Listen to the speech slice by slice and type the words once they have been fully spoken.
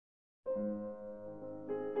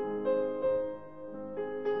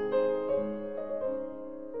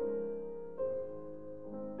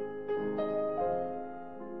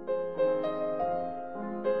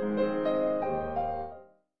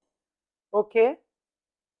Okay,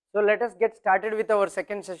 so let us get started with our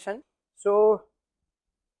second session. So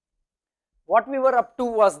what we were up to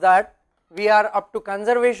was that we are up to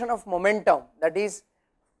conservation of momentum, that is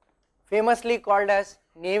famously called as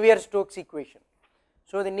Navier-Stokes equation.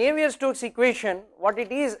 So the Navier-Stokes equation, what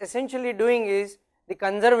it is essentially doing is the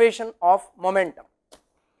conservation of momentum.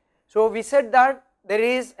 So we said that there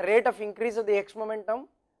is rate of increase of the x momentum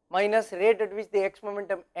minus rate at which the x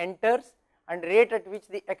momentum enters and rate at which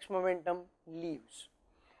the x momentum leaves,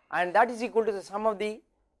 and that is equal to the sum of the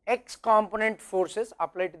x component forces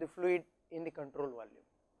applied to the fluid in the control volume.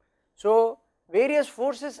 So various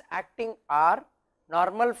forces acting are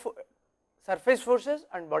normal surface forces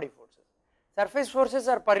and body forces. Surface forces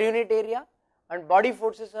are per unit area and body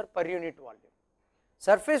forces are per unit volume.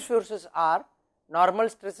 Surface forces are normal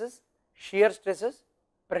stresses, shear stresses,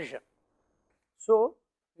 pressure. So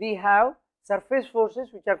we have surface forces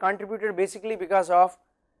which are contributed basically because of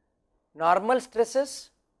normal stresses,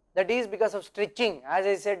 that is because of stretching, as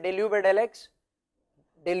I said, del u by del x,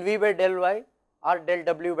 del v by del y, or del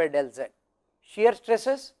w by del z. Shear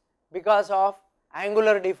stresses because of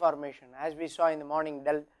angular deformation, as we saw in the morning,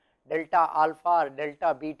 delta alpha or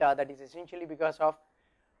delta beta, that is essentially because of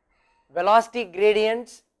velocity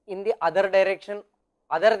gradients in the other direction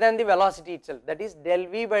other than the velocity itself, that is del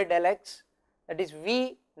v by del x, that is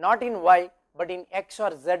v not in y but in x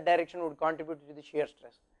or z direction would contribute to the shear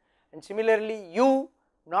stress, and similarly u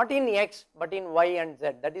not in x but in y and z,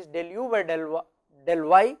 that is del u by del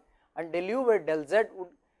y and del u by del z would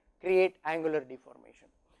create angular deformation.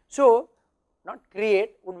 So not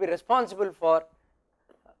create, would be responsible for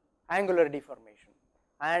angular deformation.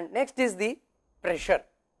 And next is the pressure.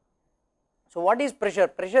 So what is pressure?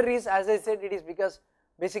 Pressure is, as I said, it is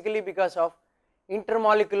basically because of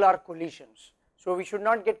intermolecular collisions. So we should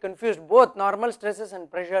not get confused, both normal stresses and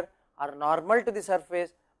pressure are normal to the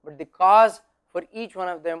surface, but the cause for each one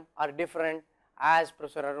of them are different, as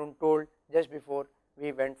Professor Arun told just before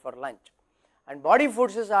we went for lunch. And body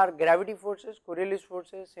forces are gravity forces, Coriolis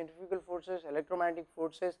forces, centrifugal forces, electromagnetic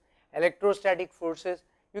forces, electrostatic forces.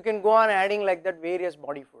 You can go on adding like that various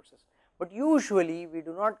body forces, but usually we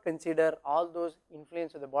do not consider all those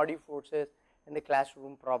influence of the body forces in the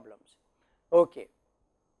classroom problems. Okay,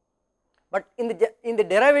 but in the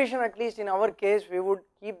derivation, at least in our case, we would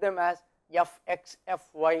keep them as Fx,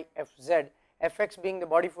 Fy, Fz, Fx being the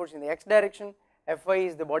body force in the x direction, Fy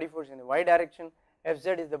is the body force in the y direction,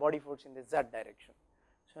 Fz is the body force in the z direction.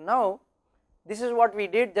 So now this is what we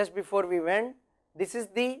did just before we went. This is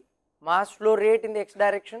the mass flow rate in the x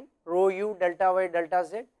direction, rho u delta y delta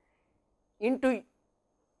z into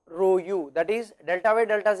rho u, that is delta y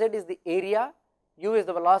delta z is the area, u is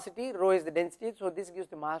the velocity, rho is the density. So this gives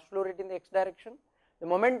the mass flow rate in the x direction. The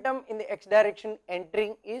momentum in the x direction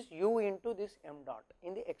entering is u into this m dot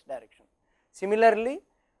in the x direction. Similarly,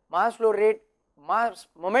 mass flow rate, mass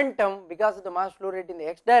momentum because of the mass flow rate in the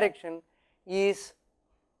x direction is,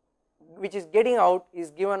 which is getting out,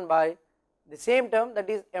 is given by the same term, that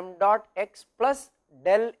is m dot x plus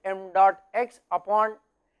del m dot x upon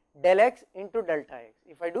del x into delta x.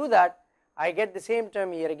 If I do that, I get the same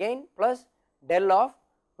term here again, plus del of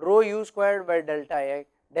rho u squared by delta x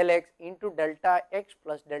del x into delta x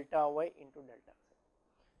plus delta y into delta z.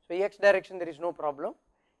 So x direction there is no problem.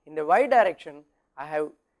 In the y direction, I have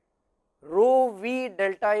rho v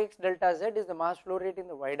delta x delta z is the mass flow rate in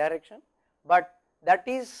the y direction, but that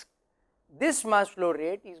is, this mass flow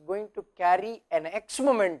rate is going to carry an x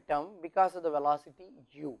momentum because of the velocity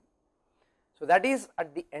u. So that is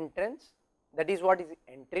at the entrance, that is what is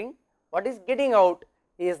entering. What is getting out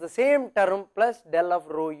is the same term plus del of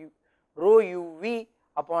rho u v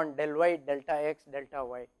upon del y delta x delta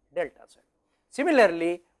y delta z.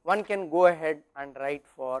 Similarly, one can go ahead and write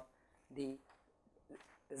for the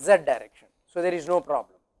z direction, so there is no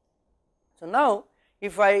problem. So now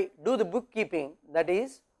if I do the bookkeeping, that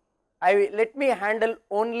is, let me handle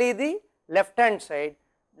only the left hand side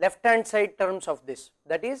terms of this,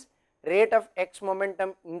 that is rate of x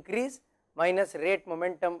momentum increase minus rate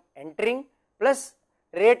momentum entering plus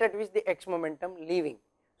rate at which the x momentum leaving.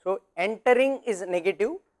 So entering is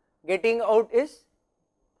negative, getting out is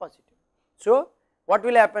positive. So what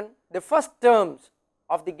will happen? The first terms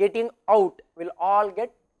of the getting out will all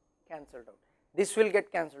get cancelled out. This will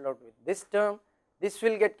get cancelled out with this term, this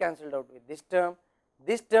will get cancelled out with this term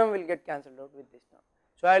will get cancelled out with this term.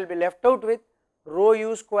 So I will be left out with rho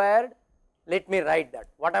u squared. Let me write that.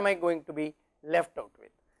 What am I going to be left out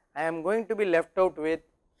with? I am going to be left out with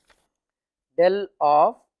del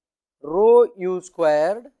of rho u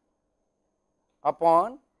squared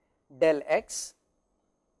upon del x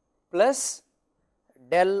plus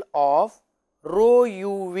del of rho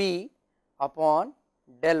uv upon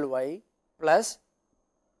del y plus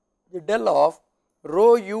the del of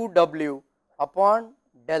rho u w upon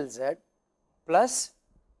del z plus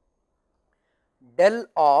del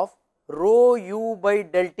of rho u by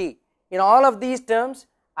del t. In all of these terms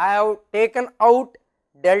I have taken out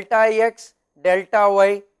delta x, delta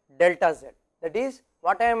y, delta z. That is,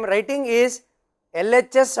 what I am writing is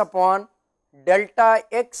LHS upon delta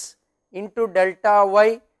x into delta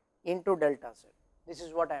y into delta z. This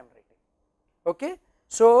is what I am writing. Okay.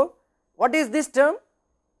 So what is this term?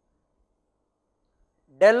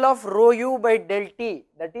 Del of rho u by del t,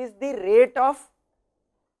 that is the rate of,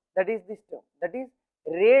 that is this term, that is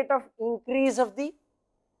rate of increase of the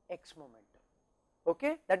x momentum.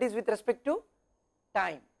 Okay, that is with respect to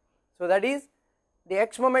time. So that is the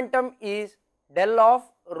x momentum is del of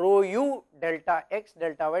rho u delta x,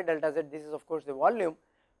 delta y, delta z. This is of course the volume.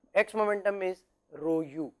 X momentum is rho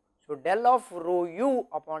u. So del of rho u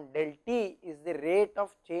upon del t is the rate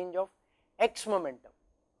of change of x momentum.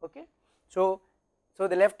 Okay. So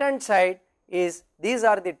the left hand side is, these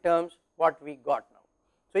are the terms what we got now.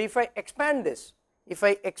 So if I expand this,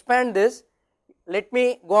 let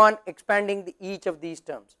me go on expanding each of these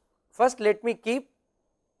terms. First let me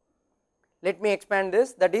expand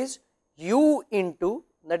this, that is u into,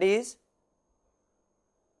 that is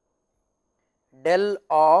del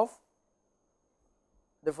of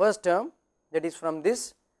the first term, that is from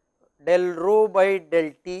this del rho by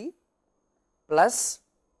del t plus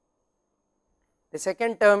the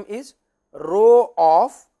second term is rho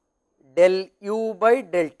of del u by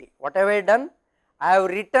del t. What have I done? I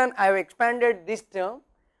have expanded this term.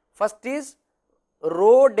 First is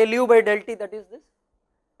rho del u by del t, that is this,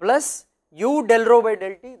 plus u del rho by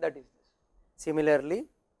del t, that is this. Similarly,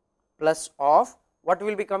 plus of, what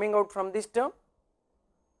will be coming out from this term?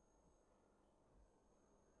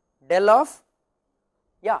 Del of,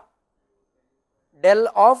 del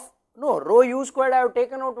of, no, rho u squared I have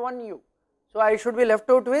taken out 1 u. So I should be left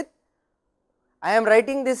out with, I am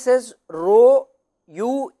writing this as rho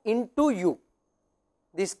u into u,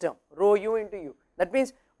 this term, rho u into u. That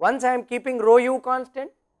means once I am keeping rho u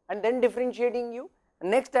constant and then differentiating u,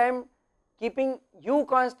 and next I am keeping u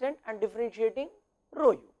constant and differentiating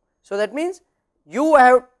rho u. So that means u I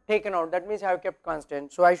have taken out, that means I have kept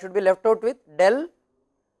constant. So I should be left out with del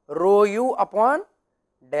rho u upon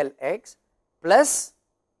del x plus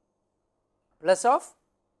of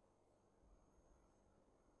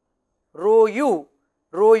rho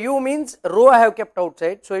u means rho I have kept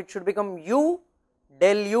outside, so it should become u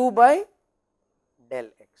del u by del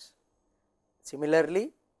x.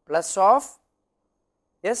 Similarly, plus of,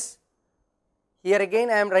 yes, here again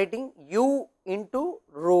I am writing u into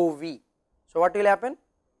rho v. So what will happen?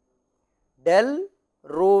 Del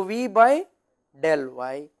rho v by del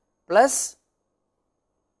y plus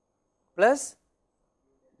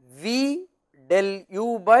v del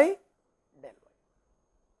u by del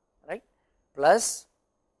y, right, plus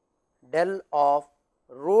del of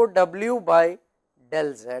rho w by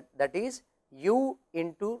del z, that is u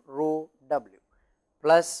into rho w,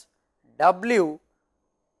 plus w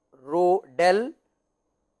rho del,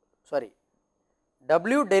 sorry,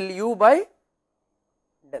 w del u by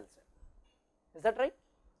del z. Is that right?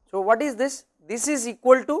 So what is this? This is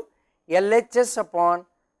equal to LHS upon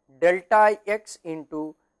delta x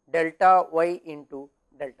into delta y into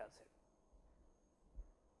delta z.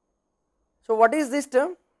 So what is this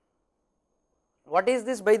term? What is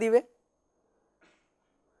this, by the way?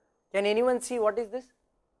 Can anyone see what is this?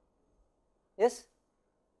 Yes?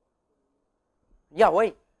 Yeah,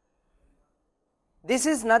 why? This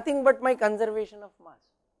is nothing but my conservation of mass.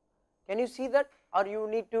 Can you see that, or you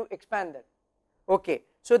need to expand that? Okay,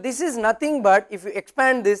 so this is nothing but, if you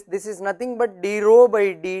expand this, this is nothing but d rho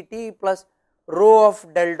by dt plus rho of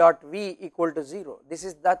del dot v equal to 0. This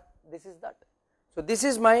is that, this is that. So this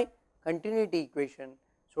is my continuity equation,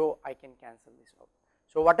 so I can cancel this out.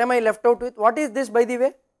 So what am I left out with? What is this, by the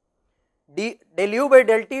way? D del u by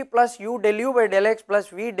del t plus u del u by del x plus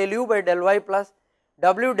v del u by del y plus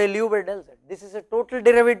w del u by del z. This is a total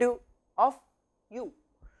derivative of u.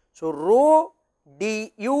 So rho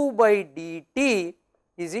du by dt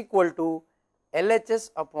is equal to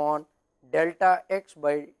LHS upon delta x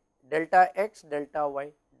by delta x, delta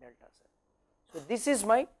y, delta z. So this is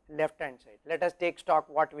my left hand side. Let us take stock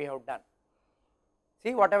what we have done.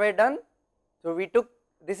 See what have I done? So we took,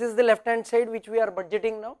 this is the left hand side which we are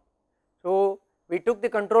budgeting now. So we took the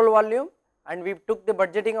control volume and we took the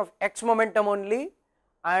budgeting of x momentum only,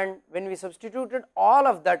 and when we substituted all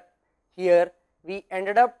of that here, we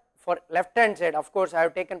ended up for left hand side, of course I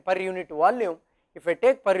have taken per unit volume. If I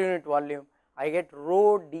take per unit volume, I get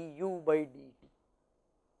rho du by dt.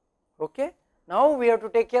 Okay. Now we have to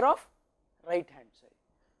take care of right hand side.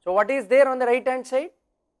 So what is there on the right hand side?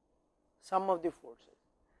 Sum of the forces.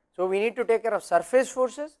 So we need to take care of surface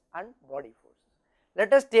forces and body forces.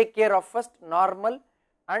 Let us take care of first normal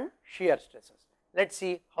and shear stresses. Let us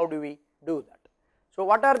see how do we do that. So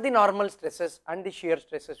what are the normal stresses and the shear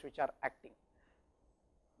stresses which are acting?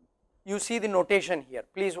 You see the notation here,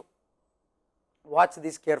 please watch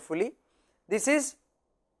this carefully. This is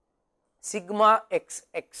sigma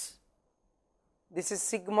xx, this is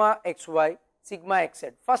sigma xy, sigma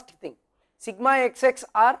xz. First thing, sigma xx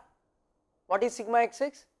are, what is sigma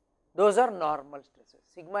xx? Those are normal stresses.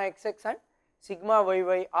 Sigma xx and sigma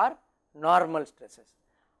yy are normal stresses,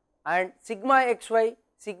 and sigma xy,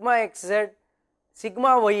 sigma xz, sigma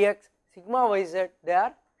yx, sigma yz, they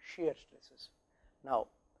are shear stresses. Now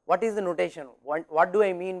what is the notation? What do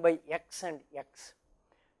I mean by x and x?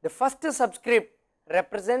 The first subscript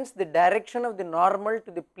represents the direction of the normal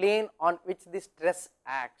to the plane on which the stress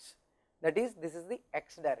acts. That is, this is the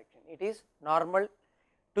x direction. It is normal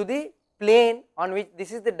to the plane on which,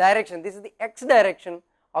 this is the direction, this is the x direction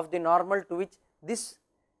of the normal to which this,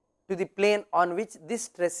 to the plane on which this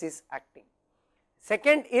stress is acting.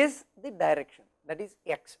 Second is the direction, that is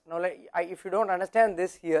x. Now if you do not understand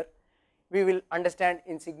this here, we will understand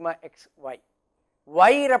in sigma xy.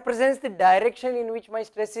 Y represents the direction in which my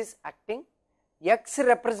stress is acting, x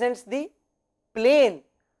represents the plane,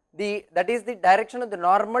 that is the direction of the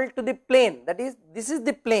normal to the plane, that is, this is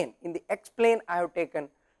the plane, in the x plane I have taken.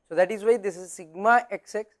 So that is why this is sigma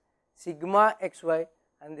xx, sigma xy,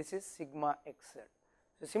 and this is sigma xz.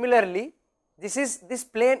 So similarly, this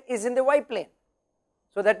plane is in the y plane.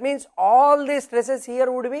 So that means all the stresses here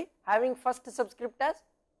would be having first subscript as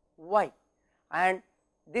y, and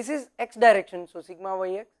this is x direction, so sigma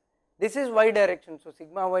yx, this is y direction, so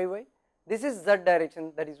sigma yy, this is z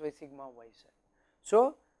direction, that is why sigma yz.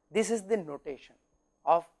 So this is the notation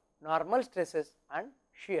of normal stresses and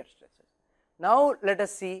shear stresses. Now let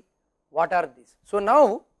us see what are these. So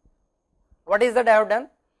now what is that I have done?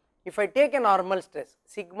 If I take a normal stress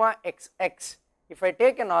sigma xx, if I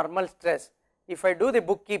take a normal stress, if I do the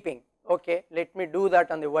bookkeeping, okay, let me do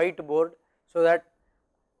that on the whiteboard so that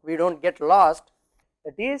we do not get lost.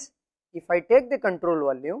 That is, if I take the control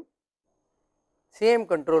volume, same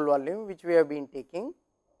control volume which we have been taking,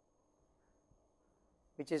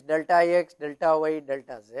 which is delta x, delta y,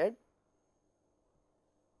 delta z,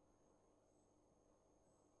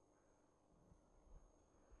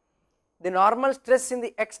 the normal stress in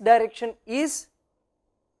the x direction is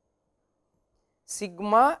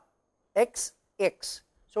sigma xx.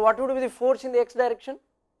 So what would be the force in the x direction?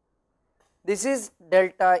 This is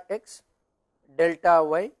delta x, delta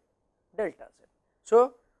y, delta z.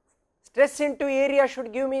 So stress into area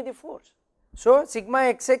should give me the force. So sigma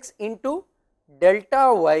xx into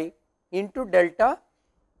delta y into delta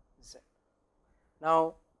z.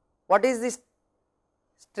 Now what is this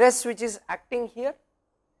stress which is acting here?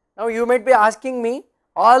 Now you might be asking me,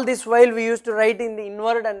 all this while we used to write in the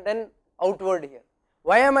inward and then outward here.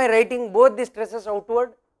 Why am I writing both the stresses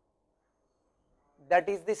outward? That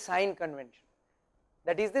is the sign convention.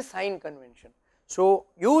 That is the sign convention. So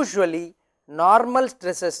usually normal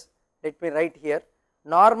stresses, let me write here,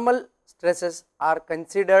 normal stresses are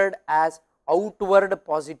considered as outward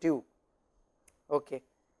positive. Okay,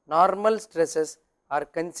 normal stresses are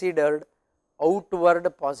considered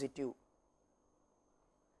outward positive.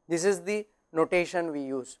 This is the notation we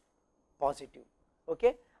use, positive.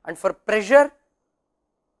 Okay, and for pressure,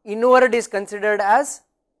 inward is considered as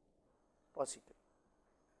positive.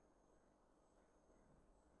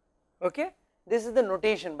 Okay, this is the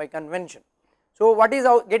notation by convention. So what is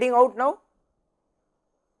getting out now?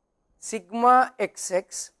 Sigma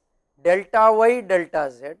xx delta y delta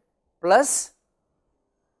z plus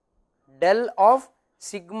del of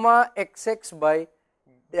sigma xx by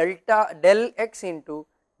delta del x into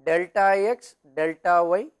delta x delta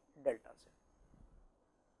y delta z.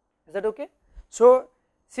 Is that okay? So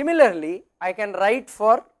similarly I can write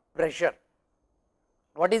for pressure.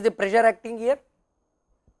 What is the pressure acting here?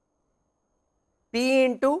 P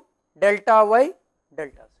into delta y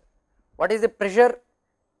delta z. What is the pressure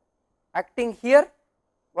acting here?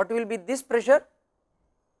 What will be this pressure?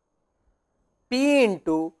 P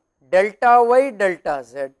into delta y delta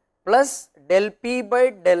z plus del p by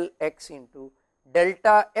del x into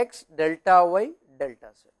delta x delta y delta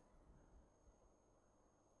z.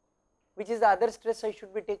 Which is the other stress I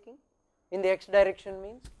should be taking in the x direction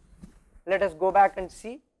means? Let us go back and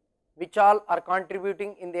see which all are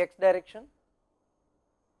contributing in the x direction.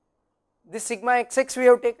 This sigma xx we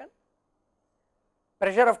have taken,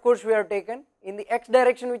 pressure of course we have taken. In the x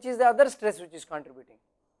direction, which is the other stress which is contributing?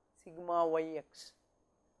 sigma yx,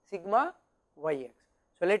 sigma yx.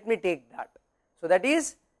 So let me take that. So that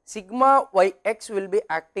is sigma yx will be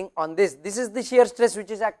acting on this. This is the shear stress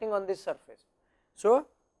which is acting on this surface. So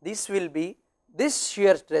this will be, this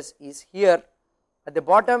shear stress is here at the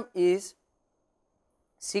bottom is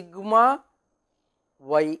sigma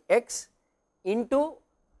yx into,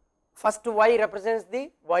 first y represents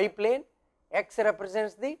the y plane, x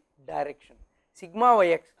represents the direction. Sigma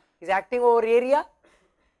yx is acting over area,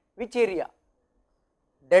 which area?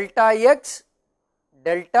 Delta x,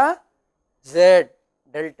 delta z,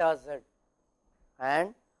 delta z.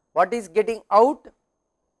 And what is getting out?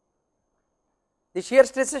 The shear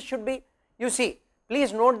stresses should be, you see,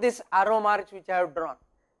 please note this arrow marks which I have drawn.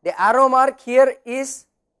 The arrow mark here is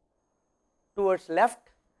towards left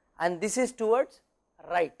and this is towards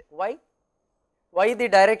right. Why? Why the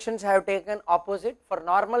directions I have taken opposite? For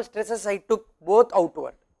normal stresses I took both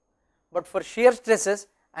outward, but for shear stresses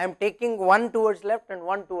I am taking one towards left and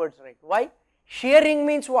one towards right. Why? Shearing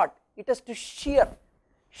means what? It has to shear.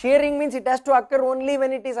 Shearing means it has to occur only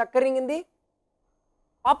when it is occurring in the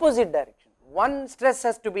opposite direction. One stress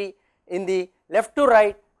has to be in the left to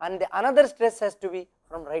right and the another stress has to be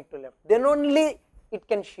from right to left. Then only it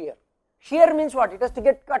can shear. Shear means what? It has to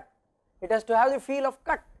get cut. It has to have the feel of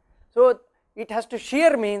cut. So it has to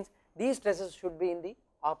shear means these stresses should be in the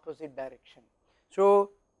opposite direction.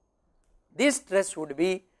 So this stress would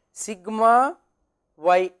be sigma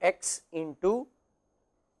yx into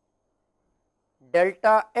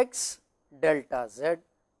delta x delta z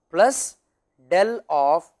plus del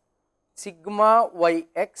of sigma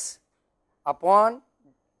yx upon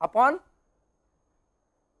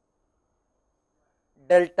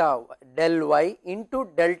delta del y into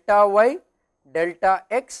delta y delta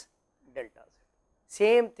x delta z.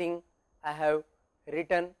 Same thing I have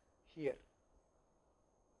written here.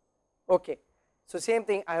 Okay, so same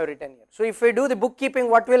thing I have written here. So if I do the bookkeeping,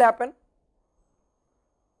 what will happen?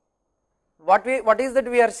 What is that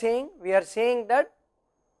we are saying? We are saying that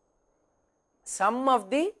sum of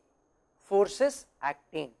the forces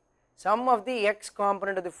acting, sum of the x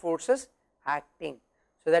component of the forces acting.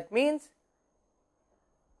 So that means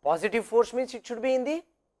positive force means it should be in the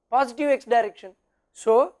positive x direction.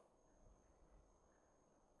 So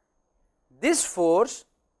this force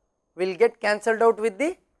will get cancelled out with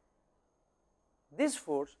this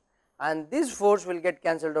force, and this force will get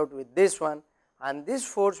cancelled out with this one, and this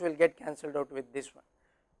force will get cancelled out with this one.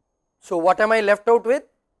 So what am I left out with?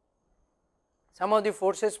 Sum of the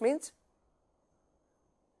forces means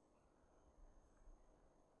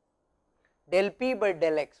del p by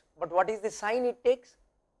del x, but what is the sign it takes?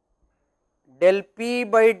 Del p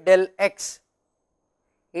by del x,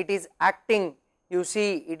 it is acting, you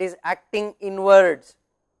see it is acting inwards,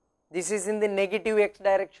 this is in the negative x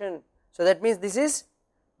direction. So that means this is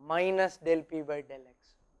minus del p by del x.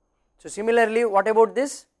 So similarly, what about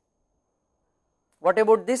this? What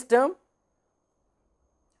about this term?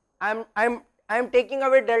 I am taking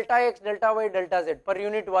away delta x, delta y, delta z, per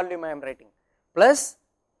unit volume I am writing, plus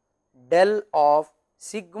del of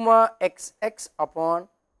sigma xx upon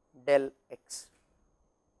del x.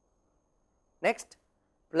 Next,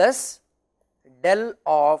 plus del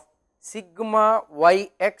of sigma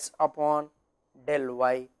yx upon del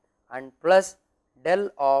y, and plus del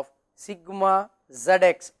of sigma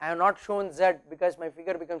zx. I have not shown z because my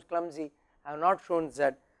figure becomes clumsy. I have not shown z,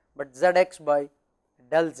 but zx by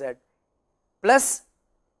del z plus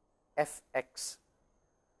fx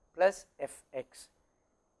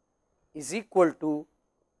is equal to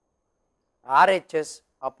RHS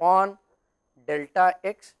upon delta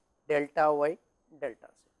x, delta y, delta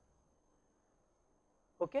z.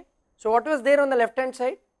 Okay. So what was there on the left hand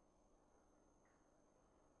side?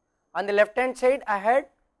 On the left hand side I had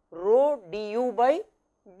rho du by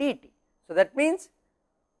dt. So that means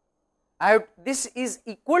I have, this is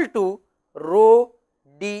equal to rho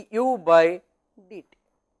du by dt.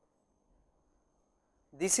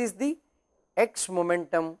 This is the x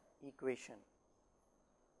momentum equation.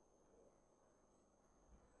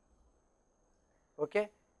 Okay,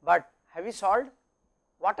 but have we solved?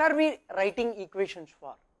 What are we writing equations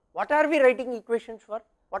for? What are we writing equations for?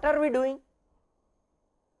 What are we doing?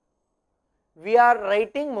 We are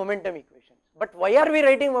writing momentum equations. But why are we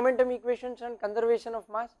writing momentum equations and conservation of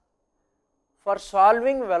mass? For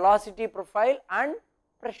solving velocity profile and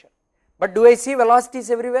pressure. But do I see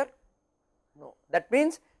velocities everywhere? No. That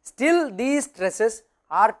means still these stresses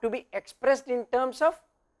are to be expressed in terms of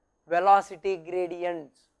velocity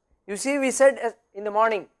gradients. You see, we said in the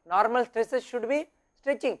morning normal stresses should be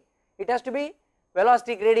stretching. It has to be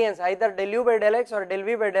velocity gradients, either del u by del x or del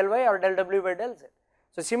v by del y or del w by del z.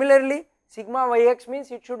 So similarly, sigma yx means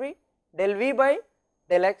it should be del v by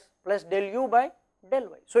del x plus del u by del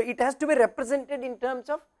y. So it has to be represented in terms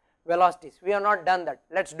of velocities. We have not done that,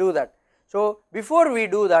 let us do that. So before we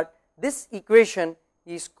do that, this equation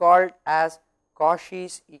is called as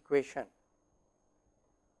Cauchy's equation.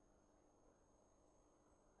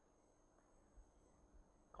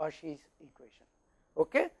 Cauchy's equation,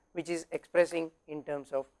 okay, which is expressing in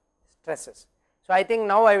terms of stresses. So I think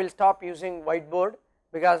now I will stop using whiteboard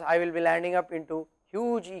because I will be landing up into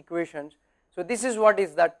huge equations. So this is what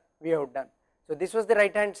is that we have done. So this was the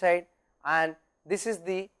right hand side and this is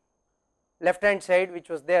the left hand side which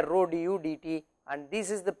was there, rho du dt, and this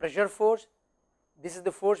is the pressure force, this is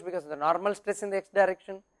the force because of the normal stress in the x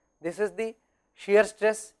direction, this is the shear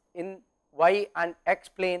stress in y and x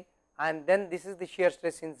plane, and then this is the shear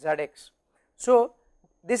stress in zx. So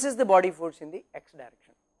this is the body force in the x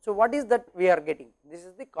direction. So what is that we are getting? This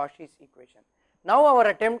is the Cauchy's equation. Now our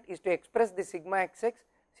attempt is to express the sigma xx,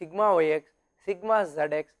 sigma yx, sigma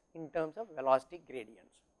zx in terms of velocity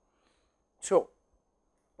gradients. So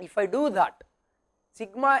if I do that,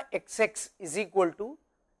 sigma xx is equal to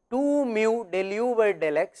 2 mu del u by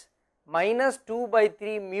del x minus 2 by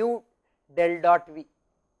 3 mu del dot v.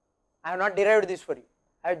 I have not derived this for you,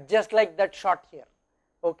 I have just like that short here,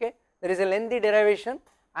 okay. There is a lengthy derivation,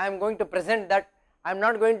 I am going to present that, I am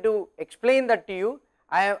not going to explain that to you,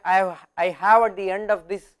 I have at the end of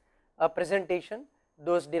this presentation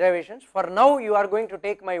those derivations. For now you are going to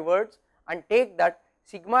take my words and take that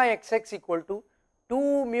sigma xx equal to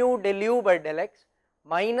 2 mu del u by del x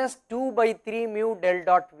minus 2 by 3 mu del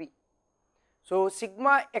dot v. So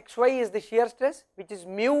sigma xy is the shear stress which is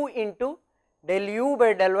mu into del u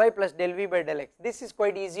by del y plus del v by del x. This is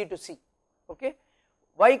quite easy to see, okay.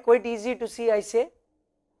 Why quite easy to see I say?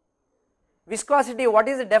 Viscosity, what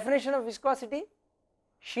is the definition of viscosity?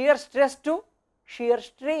 Shear stress to shear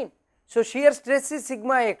strain. So shear stress is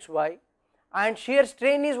sigma xy and shear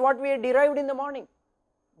strain is what we had derived in the morning,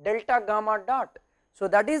 delta gamma dot. So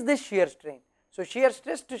that is this shear strain. So shear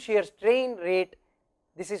stress to shear strain rate,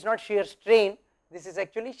 this is not shear strain, this is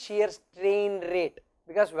actually shear strain rate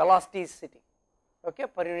because velocity is sitting, okay,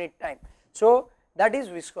 per unit time. So that is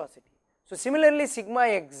viscosity. So similarly sigma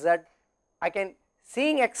xz, I can,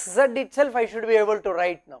 seeing xz itself I should be able to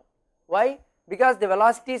write now. Why? Because the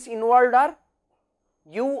velocities involved are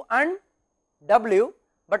u and w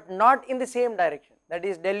but not in the same direction, that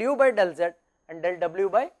is del u by del z and del w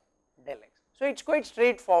by del x. So it is quite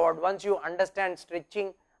straightforward once you understand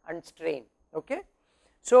stretching and strain, okay.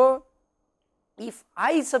 So if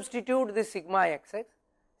I substitute this sigma xx,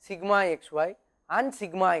 sigma xy and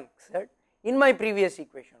sigma xz in my previous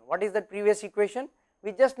equation, what is that previous equation?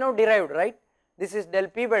 We just now derived, right? This is del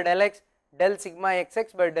p by del x, del sigma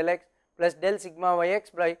xx by del x plus del sigma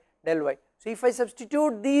yx by del y. So if I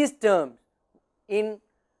substitute these terms in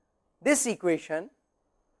this equation,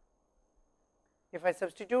 if I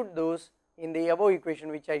substitute those in the above equation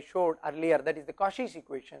which I showed earlier, that is the Cauchy's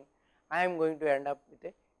equation, I am going to end up with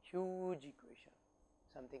a huge equation,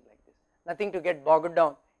 something like this. Nothing to get bogged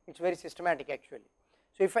down, it is very systematic actually.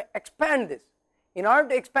 So if I expand this, in order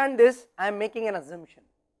to expand this I am making an assumption.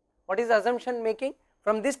 What is the assumption making?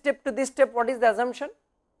 From this step to this step, what is the assumption?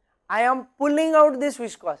 I am pulling out this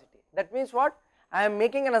viscosity. That means what? I am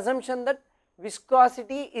making an assumption that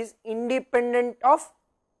viscosity is independent of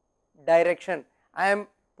direction. I am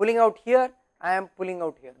pulling out here, I am pulling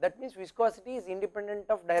out here. That means viscosity is independent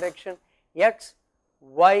of direction x,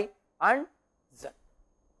 y and z.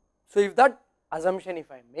 So if that assumption if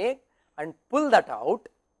I make and pull that out,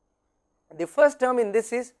 the first term in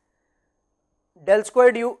this is del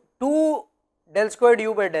squared u, 2 del squared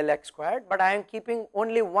u by del x squared, but I am keeping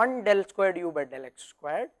only 1 del squared u by del x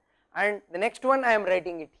squared, and the next one I am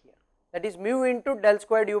writing it here, that is mu into del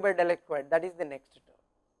squared u by del x squared, that is the next term.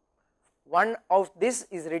 One of this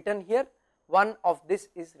is written here, one of this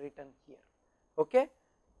is written here, okay.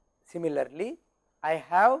 Similarly I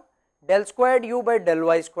have del squared u by del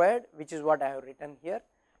y squared, which is what I have written here,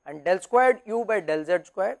 and del squared u by del z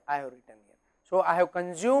squared I have written here. So I have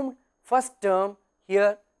consumed first term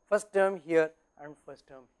here, first term here and first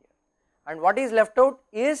term here, and what is left out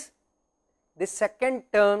is the second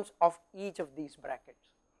terms of each of these brackets,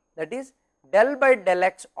 that is del by del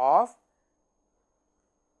x of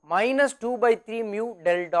minus 2 by 3 mu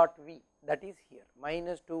del dot v, that is here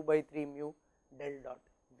minus 2 by 3 mu del dot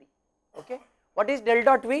v, okay. What is del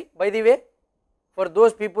dot v, by the way, for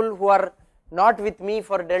those people who are not with me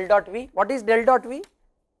for del dot v, what is del dot v?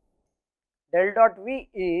 Del dot v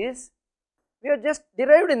is, we have just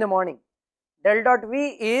derived in the morning, del dot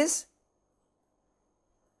v is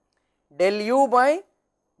del u by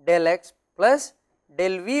del x plus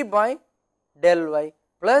del v by del y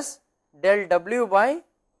plus del w by,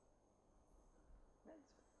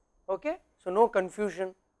 okay. So no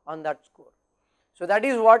confusion on that score. So that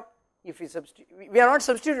is what, if we substitute, we are not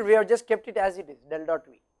substituted, we have just kept it as it is, del dot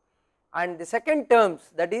v. And the second terms,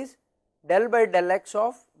 that is del by del x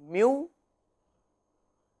of mu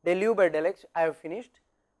del u by del x, I have finished,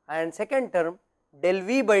 and second term del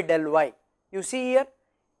v by del y. You see here,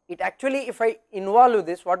 it actually, if I involve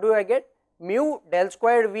this, what do I get? Mu del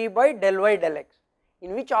squared v by del y del x.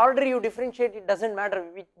 In which order you differentiate, it does not matter,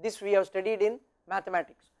 this we have studied in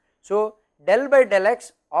mathematics. So del by del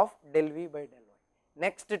x of del v by del y.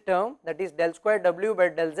 Next term, that is del square w by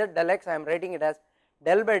del z del x, I am writing it as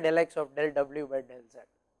del by del x of del w by del z.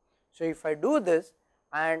 So if I do this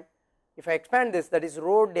and if I expand this, that is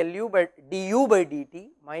rho del u by du by dt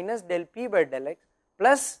minus del p by del x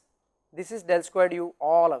plus this is del squared u,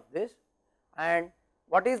 all of this, and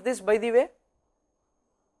what is this by the way?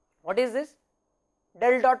 What is this?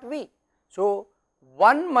 Del dot v. So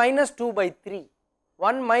 1 minus 2 by 3,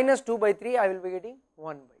 1 minus 2 by 3 I will be getting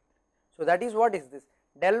 1 by 3. So that is what is this?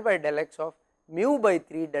 Del by del x of mu by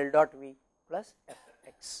 3 del dot v plus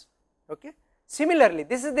fx, okay. Similarly,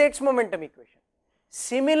 this is the x momentum equation.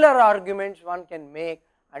 Similar arguments one can make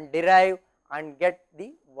and derive and get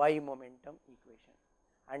the y momentum equation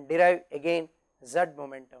and derive again z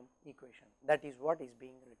momentum equation. That is what is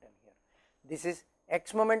being written here. This is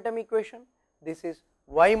x momentum equation, this is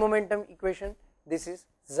y momentum equation, this is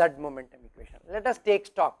z momentum equation. Let us take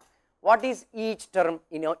stock. What is each term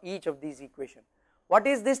in each of these equations? What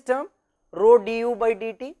is this term? Rho du by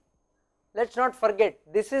dt. Let us not forget,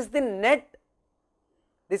 this is the net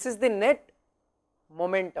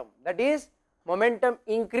momentum, that is momentum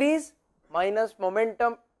increase minus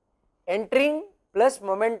momentum entering plus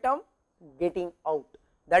momentum getting out.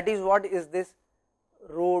 That is what is this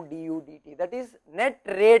rho du dt, that is net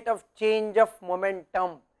rate of change of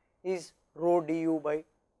momentum is rho du by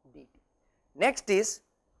dt. Next is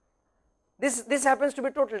this happens to be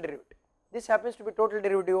total derivative, this happens to be total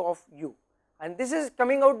derivative of u, and this is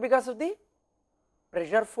coming out because of the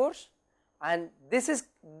pressure force, and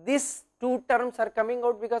these two terms are coming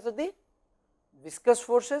out because of the viscous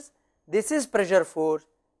forces. This is pressure force,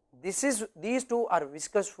 these two are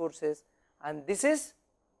viscous forces, and this is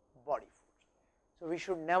body force. So we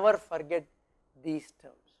should never forget these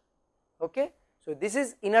terms, okay. So this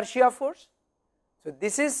is inertia force, so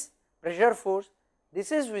this is pressure force,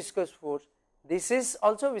 this is viscous force, this is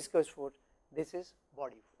also viscous force, this is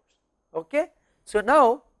body force, okay. So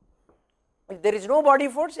now if there is no body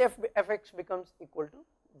force, fx becomes equal to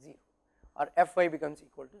 0 or fy becomes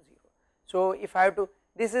equal to 0. So if I have to,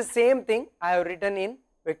 this is same thing I have written in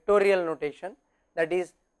vectorial notation, that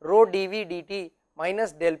is rho dv dt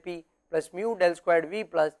minus del p plus mu del squared v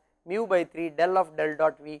plus mu by 3 del of del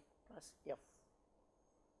dot v plus f,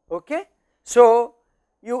 okay. So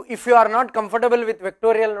if you are not comfortable with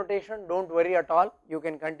vectorial notation, don't worry at all, you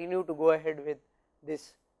can continue to go ahead with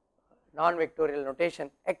this non-vectorial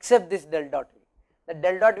notation except this del dot v. The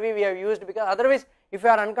del dot v we have used because otherwise if you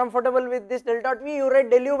are uncomfortable with this del dot v, you write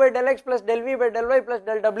del u by del x plus del v by del y plus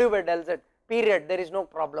del w by del z, period, there is no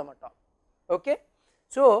problem at all, okay.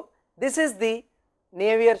 So this is the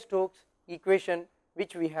Navier-Stokes equation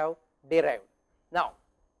which we have derived. Now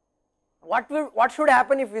what should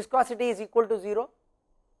happen if viscosity is equal to 0?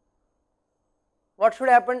 What should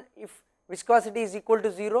happen if viscosity is equal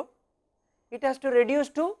to 0? It has to reduce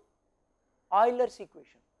to Euler's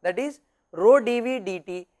equation, that is rho dv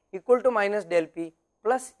dt equal to minus del p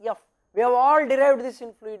plus f. We have all derived this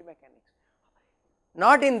in fluid mechanics,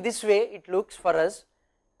 not in this way it looks for us,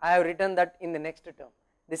 I have written that in the next term.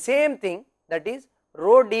 The same thing, that is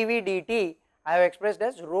rho dv dt I have expressed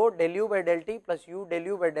as rho del u by del t plus u del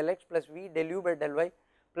u by del x plus v del u by del y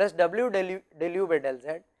plus w del u by del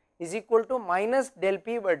z is equal to minus del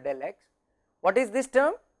p by del x. What is this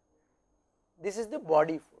term? This is the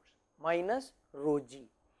body force minus rho g.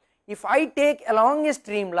 If I take along a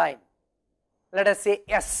streamline, let us say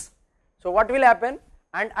S, so what will happen,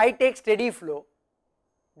 and I take steady flow,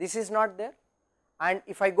 this is not there, and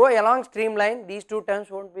if I go along streamline, these two terms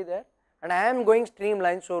won't be there, and I am going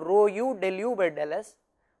streamline, so rho u del u by del s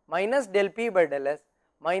minus del p by del s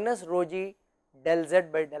minus rho g del z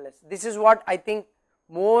by del s. This is what I think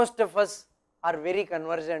most of us are very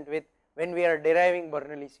conversant with when we are deriving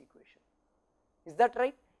Bernoulli's equation. Is that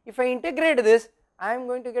right? If I integrate this, I am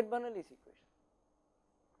going to get Bernoulli's equation.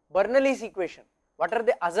 Bernoulli's equation, what are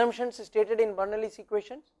the assumptions stated in Bernoulli's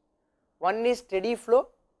equations? One is steady flow,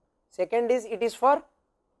 second is it is for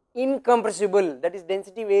incompressible, that is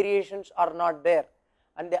density variations are not there,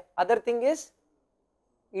 and the other thing is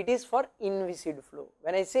it is for inviscid flow.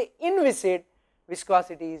 When I say inviscid,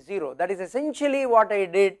 viscosity is 0. That is essentially what I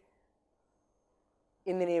did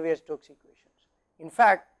in the Navier-Stokes equations. In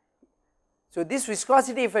fact, so this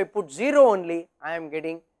viscosity, if I put 0 only, I am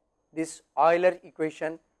getting this Euler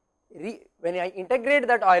equation. When I integrate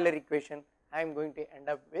that Euler equation, I am going to end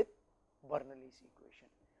up with Bernoulli's equation.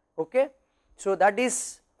 Okay, so that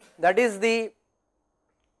is the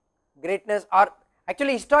greatness, or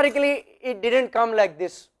actually historically it didn't come like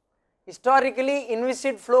this. Historically,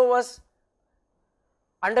 inviscid flow was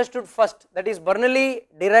understood first, that is Bernoulli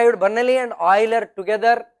derived, Bernoulli and Euler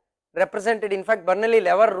together represented. In fact, Bernoulli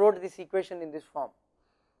never wrote this equation in this form.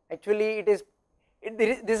 Actually, this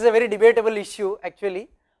is a very debatable issue actually,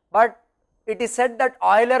 but it is said that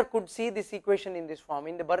Euler could see this equation in this form.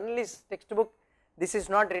 In the Bernoulli's textbook, this is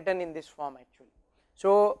not written in this form actually.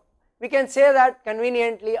 So we can say that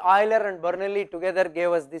conveniently Euler and Bernoulli together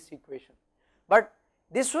gave us this equation, but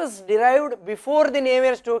this was derived before the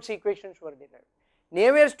Navier-Stokes equations were derived.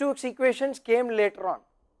 Navier-Stokes equations came later on,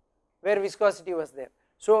 where viscosity was there.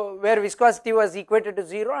 So where viscosity was equated to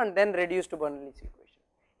 0 and then reduced to Bernoulli's equation.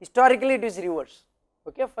 Historically it is reverse.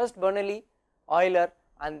 Okay, first Bernoulli, Euler,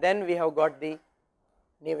 and then we have got the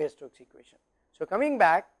Navier-Stokes equation. So coming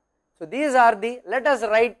back, so these are the, let us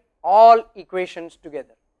write all equations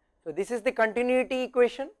together. So this is the continuity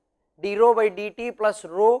equation, d rho by dt plus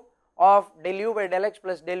rho of del u by del x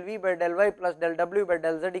plus del v by del y plus del w by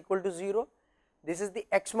del z equal to 0. This is the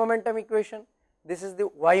x momentum equation, this is the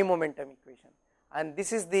y momentum equation, and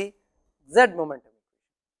this is the z momentum equation.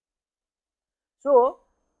 So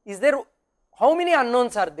is there, how many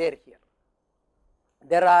unknowns are there here?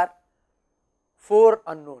 There are 4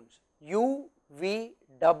 unknowns, u, v,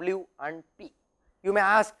 w and p. You may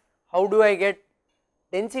ask, how do I get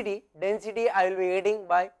density? Density I will be getting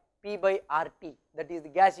by P by RT, that is the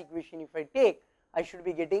gas equation. If I take, I should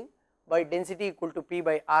be getting by density equal to P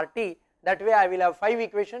by RT. That way I will have 5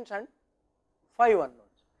 equations and 5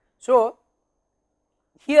 unknowns. So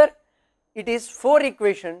here it is 4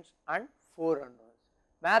 equations and 4 unknowns.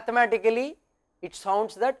 Mathematically it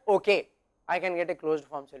sounds that okay, I can get a closed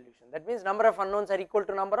form solution. That means number of unknowns are equal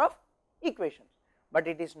to number of equations, but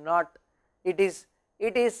it is not. It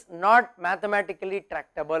is not mathematically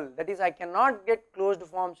tractable. That is, I cannot get closed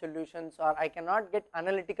form solutions, or I cannot get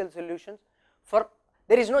analytical solutions for,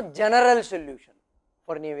 there is no general solution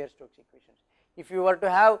for Navier-Stokes equations. If you were to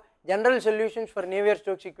have general solutions for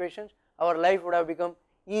Navier-Stokes equations, our life would have become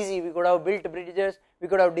easy. We could have built bridges, we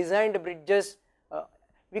could have designed bridges,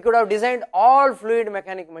 we could have designed all fluid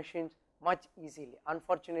mechanic machines much easily.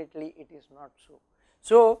 Unfortunately, it is not so.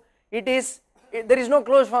 So it is, there is no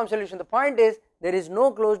closed form solution. The point is, there is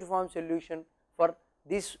no closed form solution for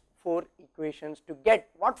these 4 equations to get,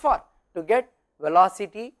 what for? To get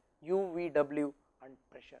velocity, u, v, w and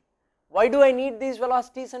pressure. Why do I need these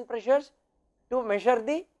velocities and pressures? To measure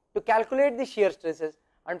the, to calculate the shear stresses,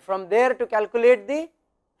 and from there to calculate the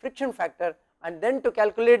friction factor, and then to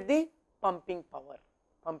calculate the pumping power.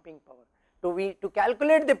 To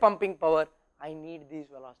calculate the pumping power, I need these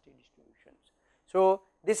velocity distributions. So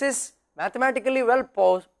this is mathematically well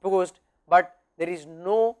posed, but there is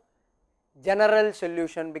no general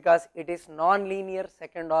solution because it is non-linear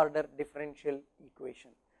second order differential equation.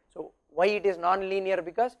 So why it is non-linear?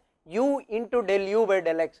 Because u into del u by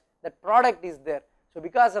del x, that product is there. So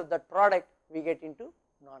because of that product we get into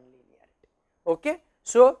non-linearity. Okay,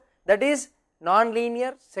 so that is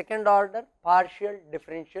non-linear second order partial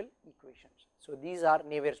differential equations. So these are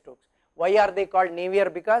Navier-Stokes. Why are they called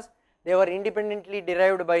Navier? Because they were independently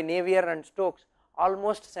derived by Navier and Stokes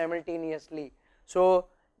almost simultaneously. So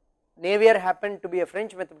Navier happened to be a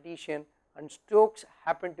French mathematician and Stokes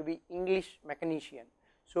happened to be English mechanician.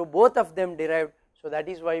 So both of them derived, so that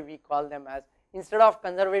is why we call them as, instead of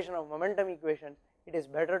conservation of momentum equations, it is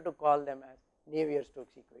better to call them as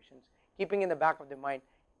Navier-Stokes equations, keeping in the back of the mind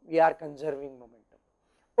we are conserving momentum.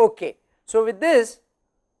 Okay, so with this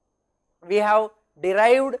we have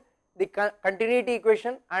derived the continuity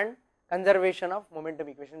equation and conservation of momentum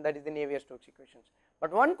equation, that is the Navier-Stokes equations.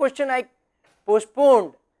 But one question I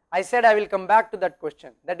postponed, I said I will come back to that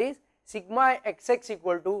question, that is sigma xx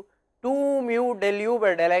equal to 2 mu del u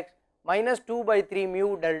by del x minus 2 by 3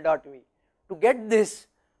 mu del dot v. To get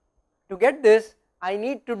this I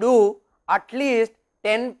need to do at least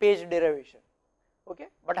 10 page derivation. Okay,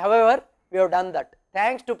 but however we have done that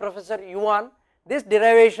thanks to Professor Yuan. This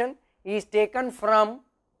derivation is taken from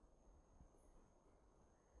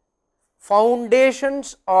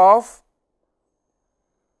Foundations of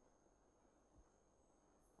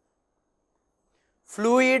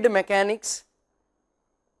Fluid Mechanics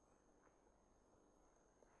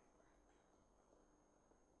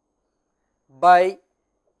by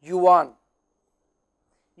Yuan.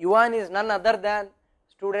 Yuan is none other than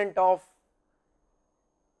student of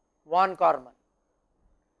von Karman.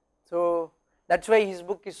 So that's why his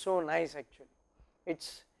book is so nice actually.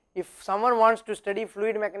 It's, if someone wants to study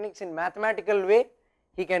fluid mechanics in mathematical way,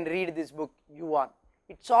 he can read this book, Yuan.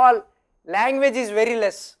 It's all, language is very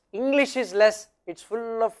less, English is less, it's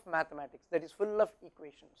full of mathematics, that is full of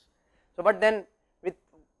equations. So but then with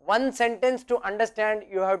one sentence to understand,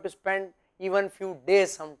 you have to spend even few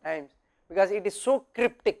days sometimes, because it is so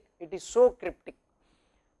cryptic, it is so cryptic.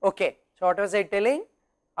 Okay, so what was I telling?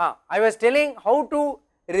 I was telling how to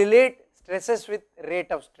relate stresses with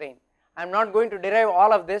rate of strain. I am not going to derive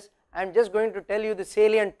all of this, I am just going to tell you the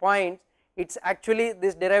salient points. It's actually,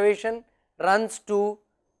 this derivation runs to,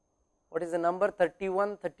 what is the number,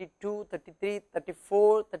 31, 32, 33,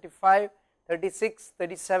 34, 35, 36,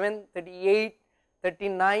 37, 38,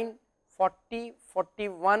 39, 40,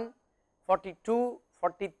 41, 42,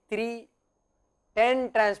 43,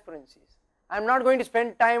 10 transparencies. I am not going to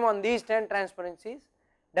spend time on these 10 transparencies,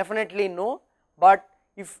 definitely no, but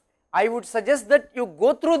if I would suggest that you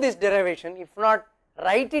go through this derivation, if not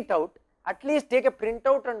write it out, at least take a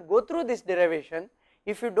printout and go through this derivation.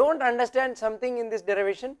 If you do not understand something in this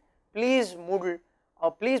derivation, please Moodle,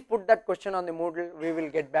 or please put that question on the Moodle, we will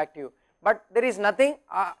get back to you. But there is nothing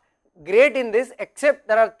great in this, except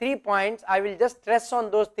there are 3 points, I will just stress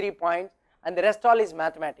on those 3 points, and the rest all is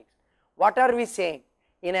mathematics. What are we saying?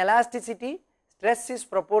 In elasticity, stress is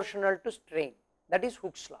proportional to strain, that is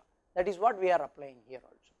Hooke's law, that is what we are applying here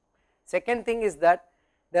also. Second thing is that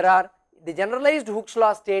there are, the generalized Hooke's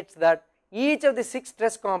law states that each of the 6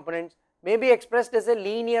 stress components may be expressed as a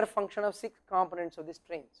linear function of 6 components of the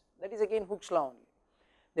strains, that is again Hooke's law only.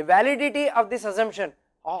 The validity of this assumption,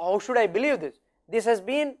 how should I believe this? This has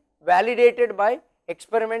been validated by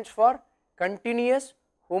experiments for continuous,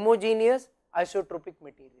 homogeneous, isotropic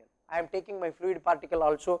material. I am taking my fluid particle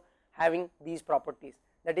also having these properties,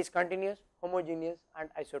 that is continuous, homogeneous and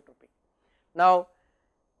isotropic. Now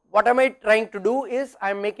what am I trying to do is,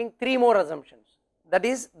 I am making 3 more assumptions, that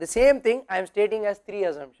is the same thing I am stating as 3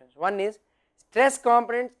 assumptions. One is, stress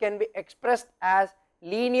components can be expressed as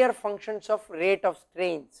linear functions of rate of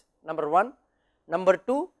strains, number 1. Number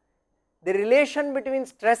 2, the relation between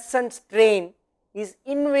stress and strain is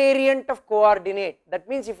invariant of coordinate, that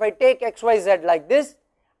means if I take xyz like this,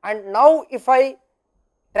 and now if I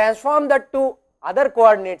transform that to other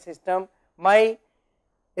coordinate system, my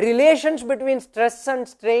relations between stress and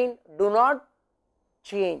strain do not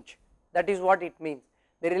change, that is what it means.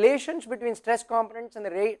 The relations between stress components and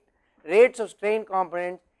the rates of strain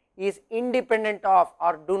components is independent of,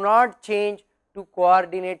 or do not change to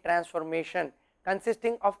coordinate transformation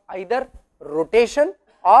consisting of either rotation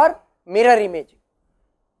or mirror imaging.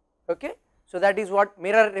 Okay, so that is what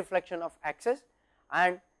mirror reflection of axis,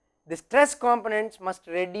 and the stress components must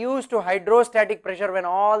reduce to hydrostatic pressure when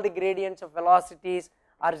all the gradients of velocities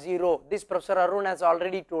are 0. This Professor Arun has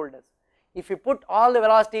already told us. If you put all the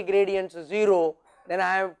velocity gradients 0, then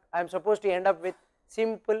I am supposed to end up with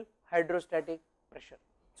simple hydrostatic pressure.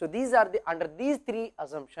 So these are the, under these 3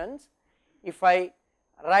 assumptions, if I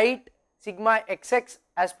write sigma xx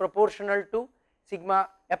as proportional to sigma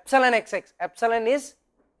epsilon xx, epsilon is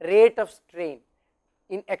rate of strain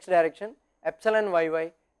in x direction, epsilon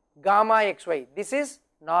yy, gamma xy, this is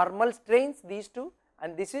normal strains, these 2,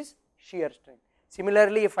 and this is shear strain.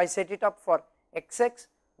 Similarly, if I set it up for xx,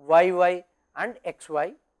 yy and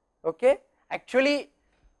xy, okay, actually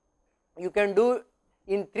you can do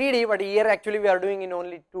in 3D, but here actually we are doing in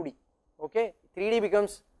only 2D, okay. 3D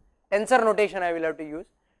becomes tensor notation I will have to use.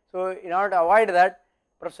 So in order to avoid that,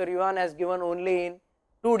 Professor Yuan has given only in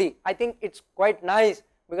 2D. I think it's quite nice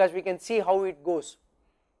because we can see how it goes.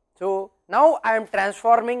 So now I am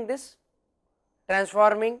transforming this,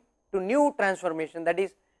 transforming to new transformation, that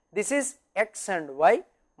is, this is x and y,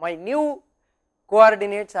 my new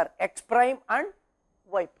coordinates are x prime and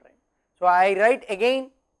y prime. So I write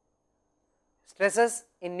again stresses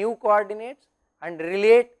in new coordinates and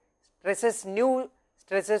relate stresses, new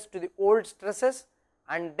stresses to the old stresses,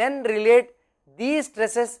 and then relate these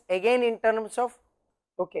stresses again in terms of,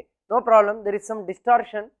 okay, no problem, there is some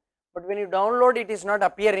distortion, but when you download it is not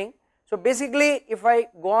appearing. So basically if I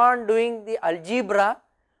go on doing the algebra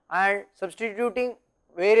and substituting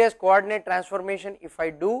various coordinate transformation, if I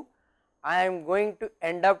do, I am going to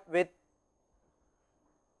end up with,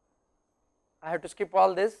 I have to skip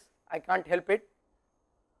all this, I can't help it,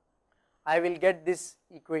 I will get this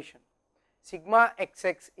equation, sigma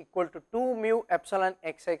xx equal to 2 mu epsilon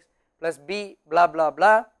xx plus b blah blah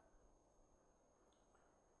blah.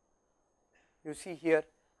 You see here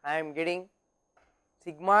I am getting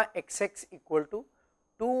sigma xx equal to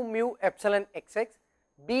 2 mu epsilon xx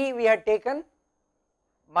B we had taken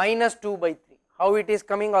minus 2 by 3. How it is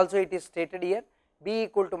coming also it is stated here, B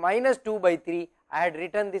equal to minus 2 by 3. I had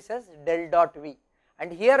written this as del dot V,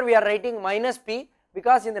 and here we are writing minus P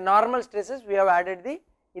because in the normal stresses we have added the,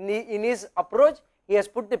 in his approach he has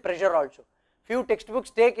put the pressure also. Few textbooks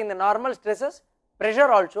take in the normal stresses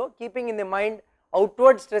pressure also, keeping in the mind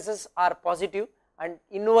outward stresses are positive and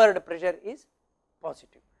inward pressure is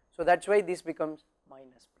positive. So that is why this becomes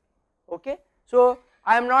minus P. Okay. So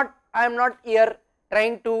I am not here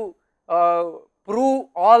trying to prove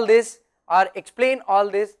all this or explain all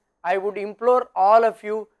this. I would implore all of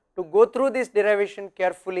you to go through this derivation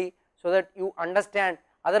carefully so that you understand,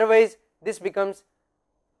 otherwise this becomes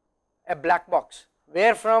a black box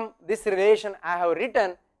where from this relation I have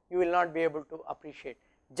written you will not be able to appreciate.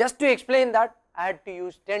 Just to explain that I had to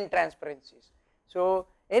use 10 transparencies. So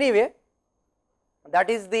anyway, that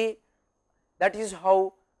is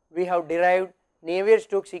how we have derived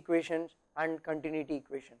Navier-Stokes equations and continuity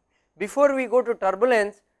equation. Before we go to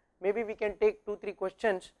turbulence, maybe we can take 2-3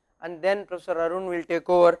 questions and then Professor Arun will take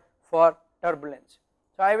over for turbulence.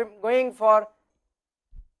 So I am going for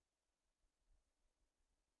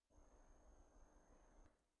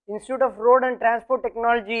Institute of Road and Transport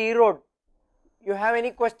Technology, E-Road. You have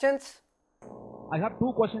any questions? I have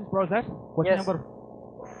 2 questions, Professor.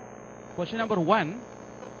 Question number 1,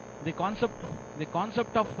 the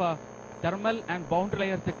concept of thermal and boundary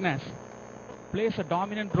layer thickness plays a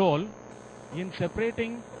dominant role in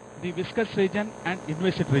separating the viscous region and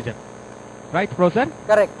inviscid region. Right, Professor?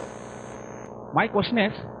 Correct. My question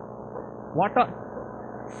is,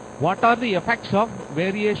 what are the effects of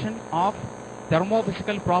variation of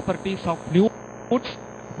thermophysical properties of fluids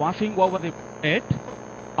passing over the plate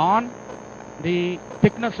on the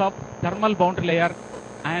thickness of thermal boundary layer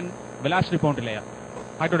and velocity boundary layer,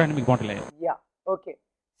 hydrodynamic boundary layer? Yeah, okay.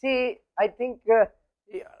 See, I think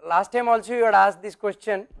last time also you had asked this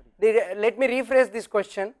question. Let me rephrase this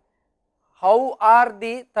question. How are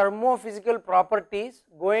the thermophysical properties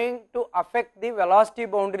going to affect the velocity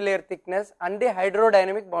boundary layer thickness and the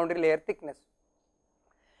hydrodynamic boundary layer thickness?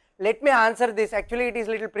 Let me answer this. Actually it is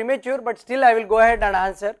little premature, but still I will go ahead and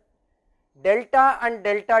answer. Delta and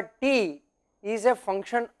delta T is a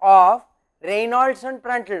function of Reynolds and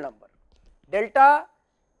Prandtl number. Delta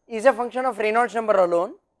is a function of Reynolds number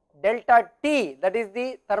alone. Delta T, that is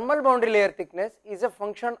the thermal boundary layer thickness, is a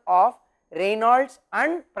function of Reynolds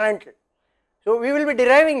and Prandtl. So we will be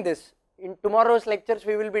deriving this in tomorrow's lectures.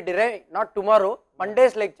 We will be deriving, not tomorrow,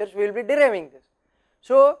 Monday's lectures we will be deriving this.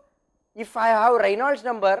 So if I have Reynolds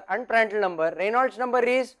number and Prandtl number, Reynolds number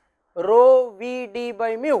is rho V d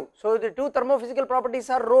by mu. So the two thermophysical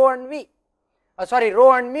properties are rho and V,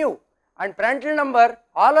 rho and mu, and Prandtl number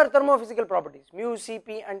all are thermophysical properties, mu,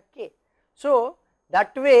 Cp and K. So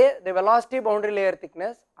that way the velocity boundary layer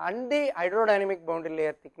thickness and the hydrodynamic boundary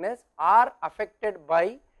layer thickness are affected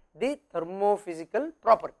by the thermophysical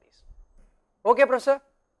properties. Okay, Professor?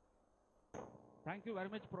 Thank you very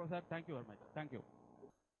much, Professor. Thank you very much. Thank you.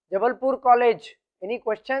 Jabalpur College, any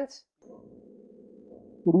questions?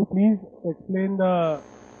 Could you please explain the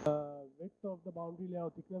width of the boundary layer,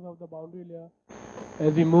 thickness of the boundary layer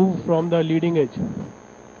as we move from the leading edge?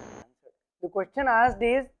 The question asked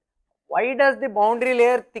is, why does the boundary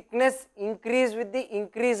layer thickness increase with the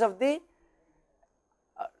increase of the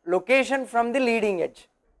location from the leading edge?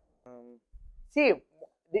 See,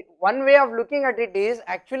 the one way of looking at it is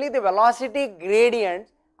actually the velocity gradient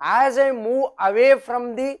as I move away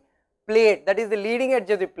from the plate, that is the leading edge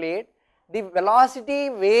of the plate, the velocity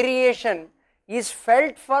variation is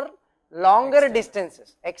felt for longer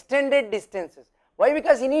distances, extended distances. Why?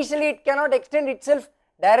 Because initially it cannot extend itself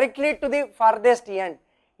directly to the farthest end.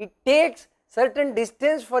 It takes certain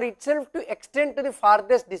distance for itself to extend to the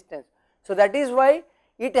farthest distance. So that is why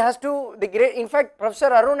it has to, in fact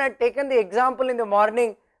Professor Arun had taken the example in the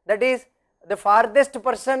morning, that is the farthest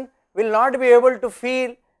person will not be able to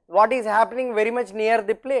feel what is happening very much near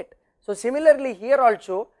the plate. So similarly here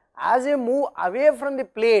also, as you move away from the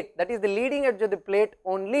plate, that is the leading edge of the plate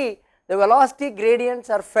only, the velocity gradients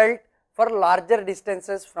are felt for larger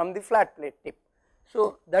distances from the flat plate tip.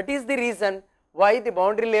 So that is the reason why the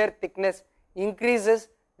boundary layer thickness increases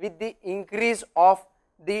with the increase of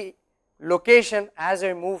the location as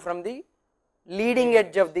I move from the leading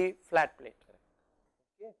edge of the flat plate.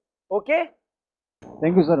 Okay?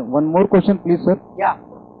 Thank you, sir. One more question, please, sir. Yeah.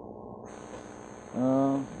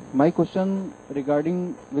 My question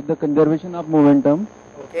regarding with the conservation of momentum.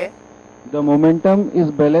 Okay. The momentum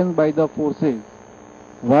is balanced by the forces.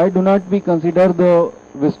 Why do not we consider the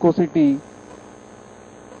viscosity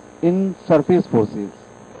in surface forces?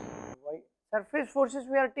 Why? Surface forces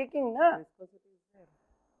we are taking, na?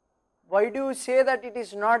 why do you say that it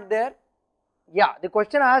is not there? Yeah, the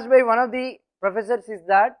question asked by one of the professors is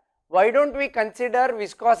that why don't we consider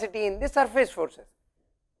viscosity in the surface forces?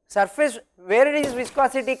 Surface, where is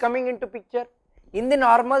viscosity coming into picture? In the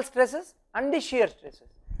normal stresses and the shear stresses.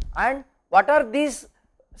 And what are these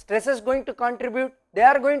stresses going to contribute? They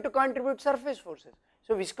are going to contribute surface forces.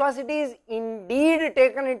 So viscosity is indeed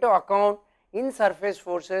taken into account in surface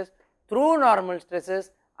forces through normal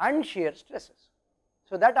stresses and shear stresses.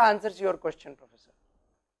 So that answers your question, Professor.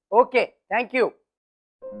 Okay, thank you.